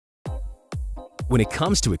When it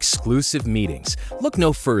comes to exclusive meetings, look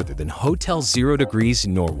no further than Hotel Zero Degrees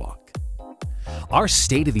Norwalk. Our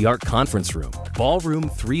state-of-the-art conference room, Ballroom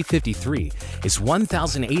 353, is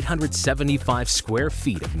 1,875 square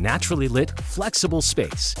feet of naturally lit, flexible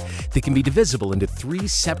space that can be divisible into 3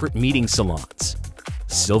 separate meeting salons: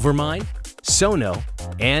 Silvermine, Sono,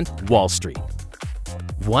 and Wall Street.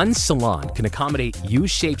 One salon can accommodate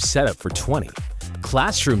U-shaped setup for 20,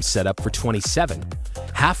 classroom setup for 27,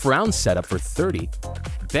 half-round setup for 30,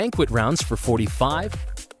 banquet rounds for 45,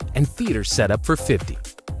 and theater setup for 50.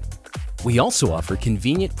 We also offer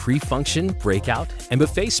convenient pre-function, breakout, and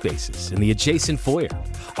buffet spaces in the adjacent foyer,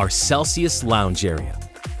 our Celsius lounge area.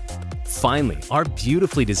 Finally, our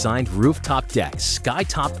beautifully designed rooftop deck,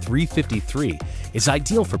 Skytop 353, is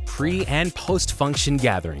ideal for pre- and post-function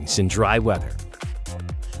gatherings in dry weather.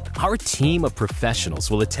 Our team of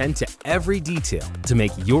professionals will attend to every detail to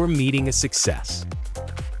make your meeting a success.